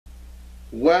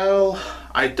Well,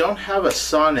 I don't have a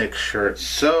Sonic shirt,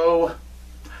 so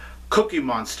Cookie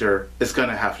Monster is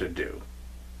gonna have to do.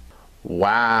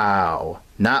 Wow.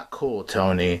 Not cool,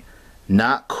 Tony.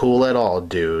 Not cool at all,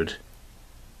 dude.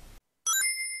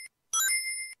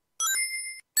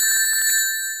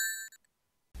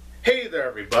 Hey there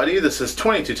everybody, this is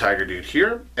 22 Tiger Dude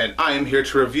here, and I am here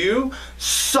to review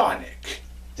Sonic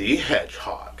the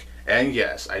Hedgehog. And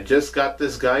yes, I just got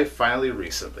this guy finally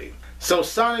recently. So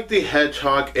Sonic the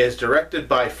Hedgehog is directed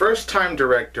by first-time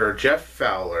director Jeff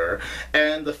Fowler,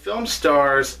 and the film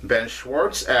stars Ben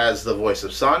Schwartz as the voice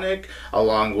of Sonic,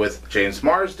 along with James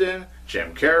Marsden,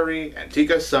 Jim Carrey, and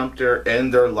Tika Sumpter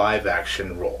in their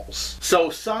live-action roles. So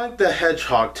Sonic the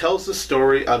Hedgehog tells the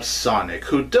story of Sonic,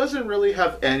 who doesn't really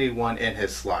have anyone in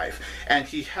his life, and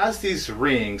he has these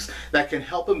rings that can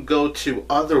help him go to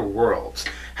other worlds.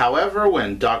 However,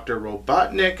 when Dr.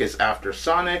 Robotnik is after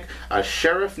Sonic, a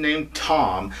sheriff named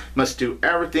Tom must do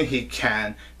everything he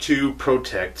can to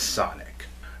protect Sonic.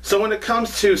 So when it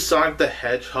comes to Sonic the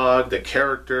Hedgehog, the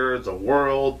character, the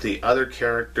world, the other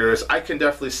characters, I can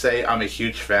definitely say I'm a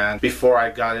huge fan. Before I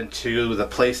got into the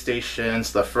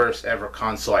PlayStations, the first ever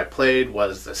console I played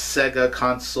was the Sega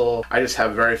console. I just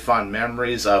have very fond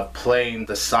memories of playing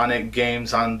the Sonic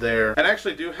games on there. And I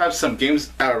actually do have some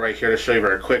games out right here to show you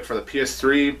very quick. For the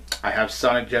PS3, I have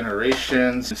Sonic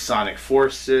Generations, Sonic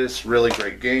Forces, really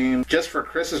great game. Just for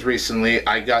Christmas recently,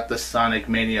 I got the Sonic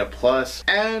Mania Plus,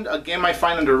 and a game I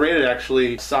find underrated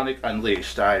actually, Sonic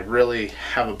Unleashed. I really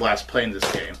have a blast playing this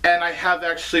game. And I have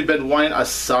actually been wanting a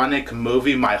Sonic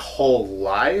movie my whole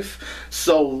life,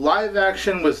 so live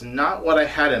action was not what I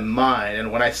had in mind,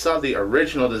 and when I saw the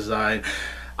original design,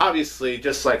 obviously,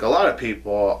 just like a lot of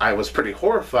people, I was pretty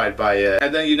horrified by it.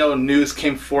 And then, you know, news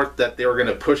came forth that they were going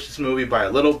to push this movie by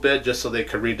a little bit just so they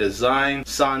could redesign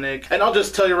Sonic. And I'll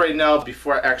just tell you right now,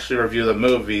 before I actually review the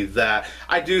movie, that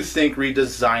I do think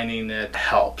redesigning it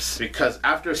helps. Because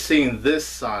after seeing this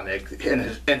Sonic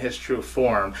in his true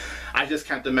form, I just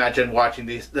can't imagine watching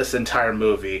this entire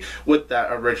movie with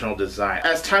that original design.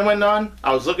 As time went on,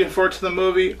 I was looking forward to the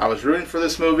movie. I was rooting for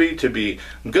this movie to be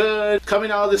good.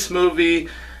 Coming out of this movie,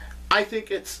 I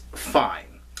think it's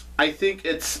fine. I think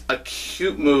it's a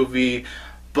cute movie,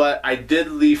 but I did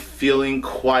leave feeling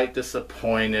quite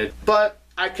disappointed. But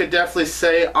I could definitely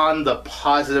say on the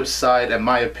positive side, in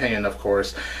my opinion of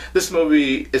course, this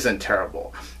movie isn't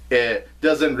terrible. It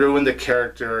doesn't ruin the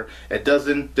character, it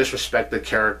doesn't disrespect the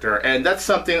character, and that's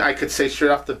something I could say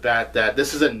straight off the bat, that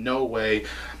this is in no way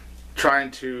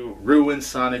trying to ruin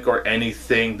Sonic or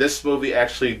anything. This movie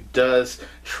actually does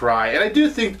try, and I do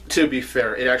think, to be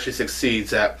fair, it actually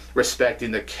succeeds at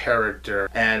respecting the character.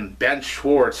 And Ben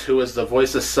Schwartz, who is the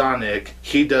voice of Sonic,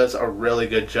 he does a really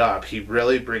good job. He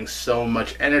really brings so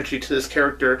much energy to this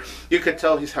character. You could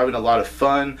tell he's having a lot of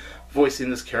fun voicing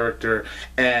this character,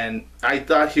 and I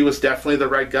thought he was definitely the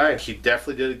right guy. He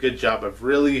definitely did a good job of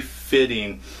really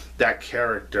fitting that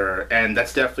character, and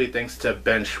that's definitely thanks to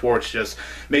Ben Schwartz just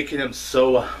making him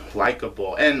so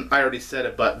likable. And I already said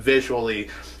it, but visually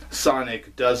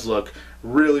Sonic does look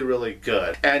really, really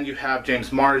good. And you have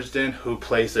James Marsden, who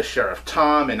plays the Sheriff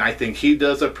Tom, and I think he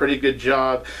does a pretty good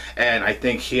job, and I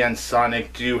think he and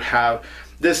Sonic do have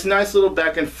this nice little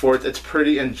back and forth. It's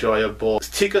pretty enjoyable.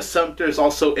 Tika Sumpter is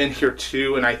also in here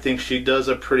too, and I think she does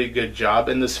a pretty good job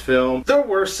in this film. There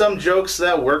were some jokes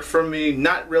that worked for me,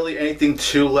 not really anything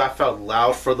too laugh out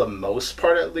loud for the most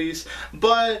part at least,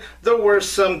 but there were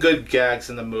some good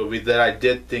gags in the movie that I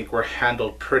did think were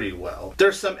handled pretty well.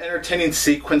 There's some entertaining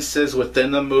sequences within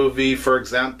the movie. For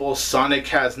example, Sonic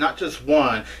has not just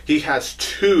one, he has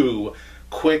two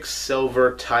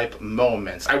Quicksilver type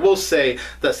moments. I will say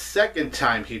the second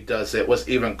time he does it was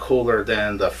even cooler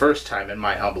than the first time, in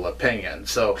my humble opinion.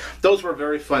 So those were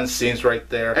very fun scenes right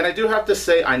there. And I do have to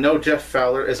say, I know Jeff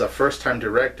Fowler is a first-time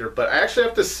director, but I actually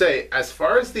have to say, as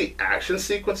far as the action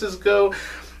sequences go,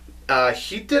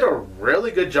 he did a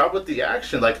really good job with the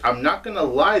action. Like, I'm not gonna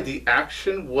lie, the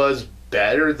action was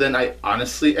better than I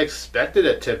honestly expected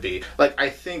it to be. Like, I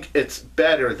think it's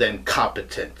better than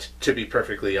competent, to be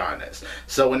perfectly honest.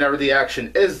 So whenever the action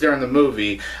is there in the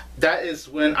movie, that is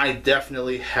when I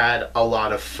definitely had a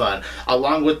lot of fun.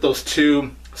 Along with those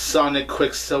two Sonic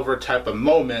Quicksilver type of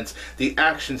moments, the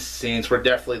action scenes were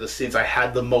definitely the scenes I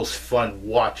had the most fun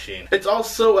watching. It's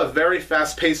also a very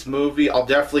fast-paced movie. I'll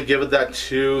definitely give it that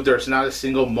too. There's not a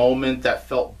single moment that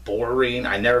felt boring.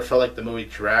 I never felt like the movie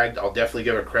dragged. I'll definitely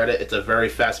give it credit. It's a very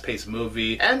fast-paced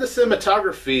movie. And the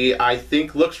cinematography, I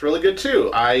think, looks really good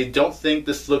too. I don't think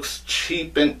this looks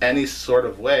cheap in any sort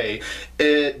of way.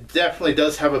 it definitely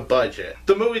does have a budget.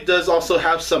 The movie does also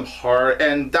have some heart,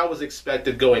 and that was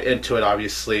expected going into it,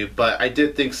 obviously, but I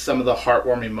did think some of the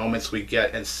heartwarming moments we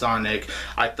get in Sonic,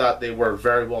 I thought they were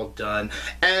very well done.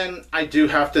 And I do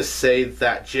have to say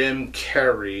that Jim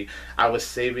Carrey, I was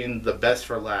saving the best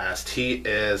for last. He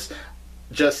is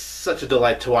just such a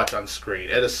delight to watch on screen.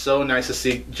 It is so nice to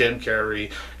see Jim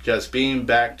Carrey just being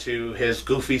back to his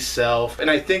goofy self. And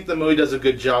I think the movie does a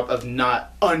good job of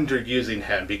not underusing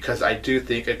him, because I do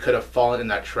think it could have fallen in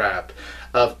that trap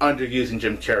of underusing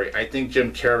Jim Carrey. I think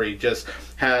Jim Carrey just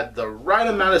had the right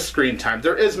amount of screen time.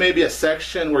 There is maybe a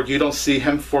section where you don't see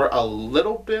him for a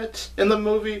little bit in the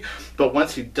movie, but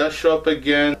once he does show up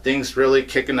again, things really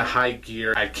kick into high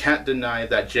gear. I can't deny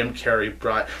that Jim Carrey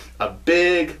brought a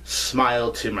big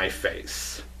smile to my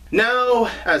face. Now,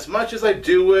 as much as I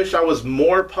do wish I was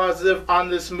more positive on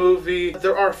this movie,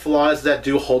 there are flaws that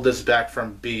do hold us back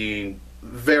from being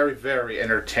very, very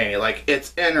entertaining. Like,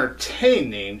 it's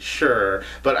entertaining, sure,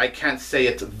 but I can't say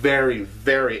it's very,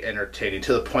 very entertaining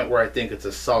to the point where I think it's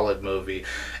a solid movie.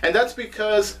 And that's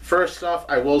because, first off,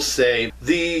 I will say,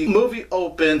 the movie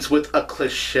opens with a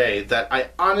cliche that I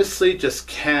honestly just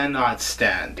cannot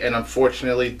stand. And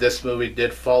unfortunately, this movie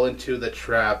did fall into the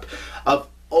trap of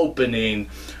opening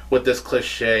with this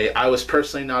cliche. I was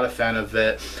personally not a fan of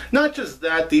it. Not just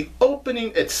that, the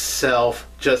opening itself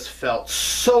just felt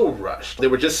so rushed. They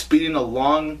were just speeding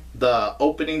along the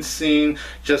opening scene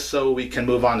just so we can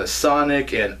move on to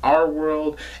Sonic and our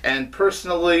world. And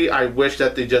personally, I wish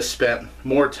that they just spent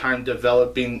more time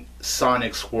developing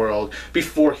Sonic's world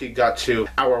before he got to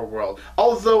our world.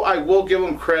 Although I will give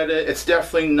him credit, it's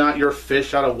definitely not your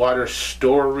fish out of water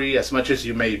story as much as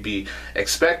you may be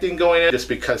expecting going in, just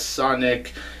because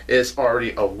Sonic is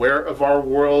already aware of our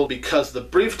world. Because the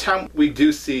brief time we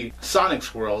do see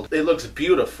Sonic's world, it looks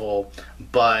beautiful,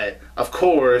 but of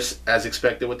course, as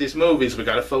expected with these movies, we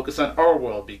gotta focus on our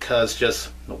world, because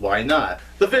just why not?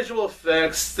 The visual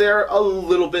effects, they're a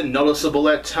little bit noticeable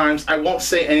at times. I won't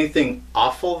say anything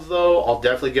awful though, I'll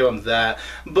definitely give them that,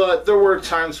 but there were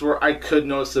times where I could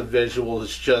notice the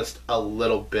visuals just a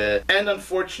little bit. And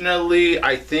unfortunately,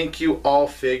 I think you all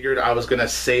figured I was gonna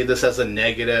say this as a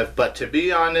negative, but to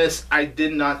be honest, I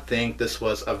did not think this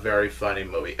was a very funny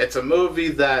movie. It's a movie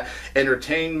that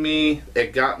entertained me,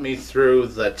 it got me through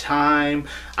the time,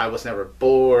 I was never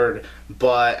bored,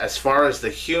 but as far as the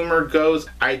humor goes,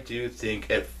 I do think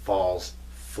it falls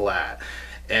flat.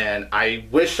 And I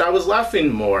wish I was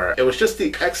laughing more. It was just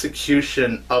the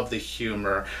execution of the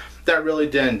humor that really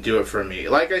didn't do it for me.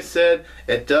 Like I said,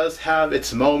 it does have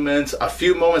its moments, a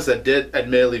few moments that did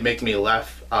admittedly make me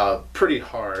laugh pretty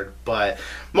hard, but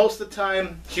most of the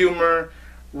time, humor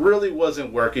really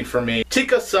wasn't working for me.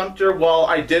 Tika Sumpter, while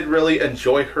I did really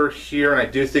enjoy her here, and I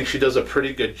do think she does a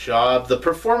pretty good job, the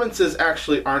performances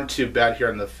actually aren't too bad here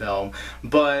in the film,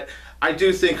 but I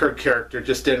do think her character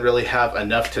just didn't really have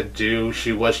enough to do.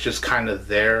 She was just kind of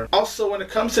there. Also, when it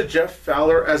comes to Jeff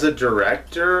Fowler as a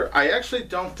director, I actually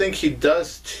don't think he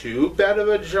does too bad of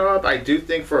a job. I do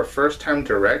think for a first-time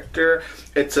director,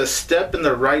 it's a step in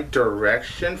the right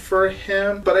direction for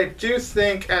him, but I do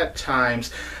think at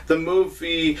times the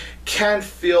movie can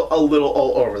feel a little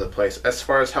all over the place as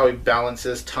far as how he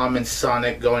balances Tom and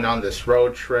Sonic going on this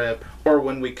road trip, or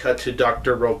when we cut to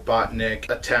Dr. Robotnik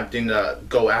attempting to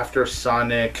go after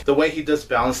Sonic. The way he does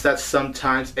balance that,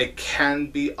 sometimes it can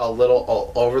be a little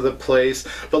all over the place,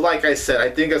 but like I said, I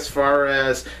think as far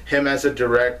as him as a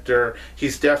director,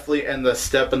 he's definitely in the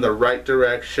step in the right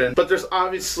direction, but there's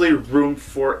obviously room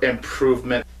for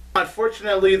improvement.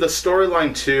 Unfortunately, the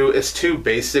storyline too is too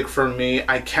basic for me.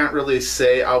 I can't really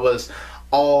say I was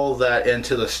all that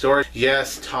into the story.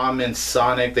 Yes, Tom and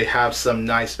Sonic, they have some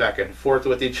nice back and forth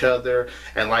with each other,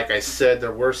 and like I said,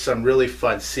 there were some really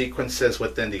fun sequences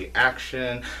within the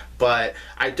action, but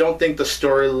I don't think the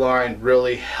storyline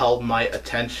really held my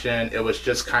attention. It was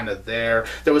just kind of there.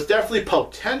 There was definitely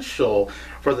potential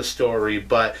for the story,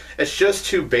 but it's just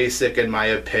too basic in my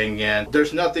opinion.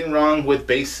 There's nothing wrong with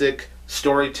basic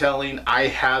storytelling. I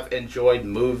have enjoyed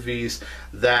movies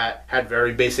that had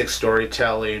very basic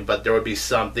storytelling, but there would be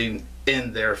something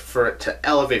in there for it to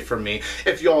elevate for me.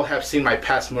 If you all have seen my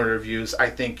past movie reviews, I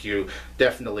think you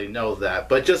definitely know that.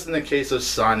 But just in the case of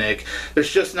Sonic,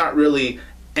 there's just not really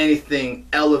anything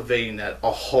elevating it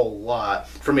a whole lot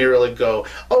for me to really go,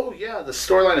 oh yeah, the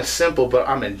storyline is simple, but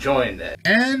I'm enjoying it.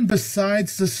 And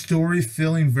besides the story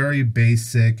feeling very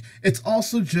basic, it's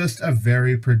also just a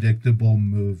very predictable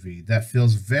movie that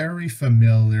feels very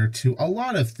familiar to a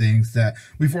lot of things that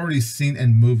we've already seen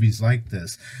in movies like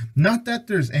this. Not that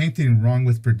there's anything wrong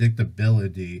with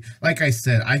predictability. Like I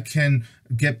said, I can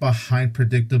get behind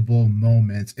predictable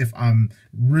moments if I'm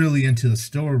really into the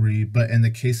story, but in the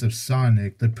case of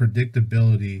Sonic, the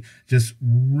predictability just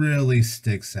really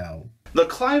sticks out. The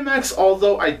climax,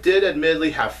 although I did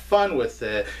admittedly have fun with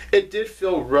it, it did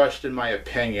feel rushed in my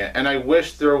opinion, and I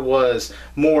wish there was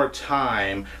more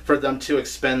time for them to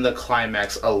expend the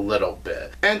climax a little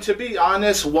bit. And to be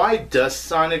honest, why does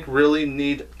Sonic really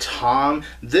need Tom?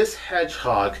 This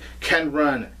hedgehog can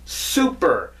run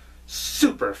super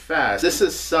fast. This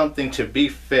is something, to be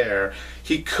fair,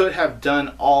 he could have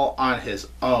done all on his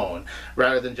own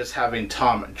rather than just having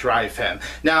Tom drive him.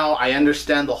 Now, I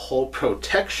understand the whole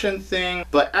protection thing,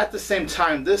 but at the same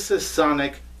time, this is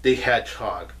Sonic the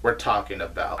Hedgehog we're talking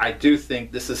about. I do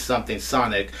think this is something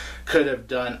Sonic could have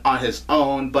done on his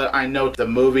own, but I know the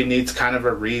movie needs kind of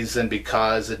a reason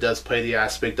because it does play the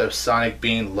aspect of Sonic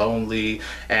being lonely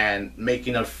and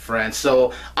making a friend.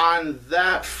 So on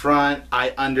that front, I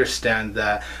understand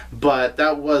that, but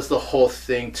that was the whole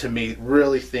thing to me,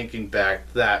 really thinking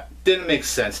back, that didn't make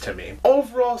sense to me.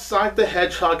 Overall, Sonic the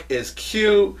Hedgehog is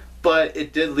cute, but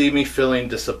it did leave me feeling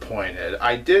disappointed.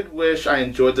 I did wish I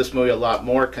enjoyed this movie a lot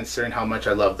more, considering how much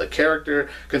I love the character,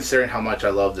 considering how much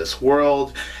I love this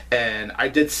world, and I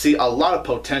did see a lot of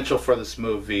potential for this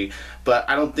movie, but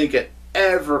I don't think it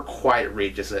ever quite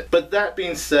reaches it. But that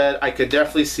being said, I could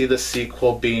definitely see the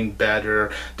sequel being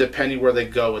better, depending where they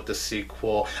go with the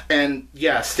sequel. And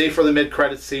yeah, stay for the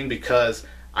mid-credit scene because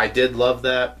I did love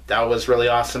that. That was really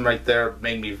awesome right there.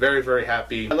 Made me very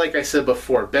happy. And like I said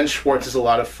before, Ben Schwartz is a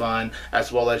lot of fun,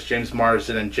 as well as James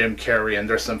Marsden and Jim Carrey, and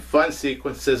there's some fun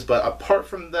sequences, but apart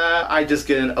from that, I just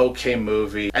get an okay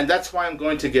movie. And that's why I'm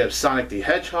going to give Sonic the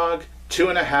Hedgehog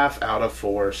 2.5 out of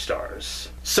 4 stars.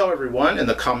 So everyone, in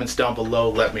the comments down below,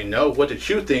 let me know, what did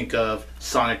you think of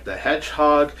Sonic the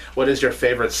Hedgehog? What is your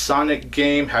favorite Sonic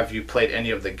game? Have you played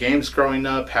any of the games growing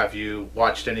up? Have you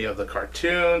watched any of the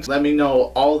cartoons? Let me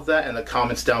know all of that in the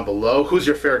comments down below. Who's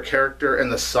your favorite character in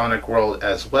the Sonic world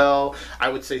as well? I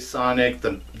would say Sonic,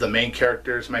 the main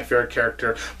character, is my favorite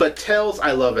character, but Tails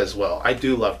I love as well. I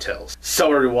do love Tails.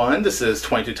 So everyone, this is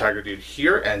 22 Tiger Dude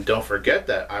here, and don't forget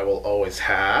that I will always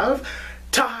have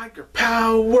Tiger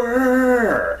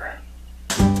Power!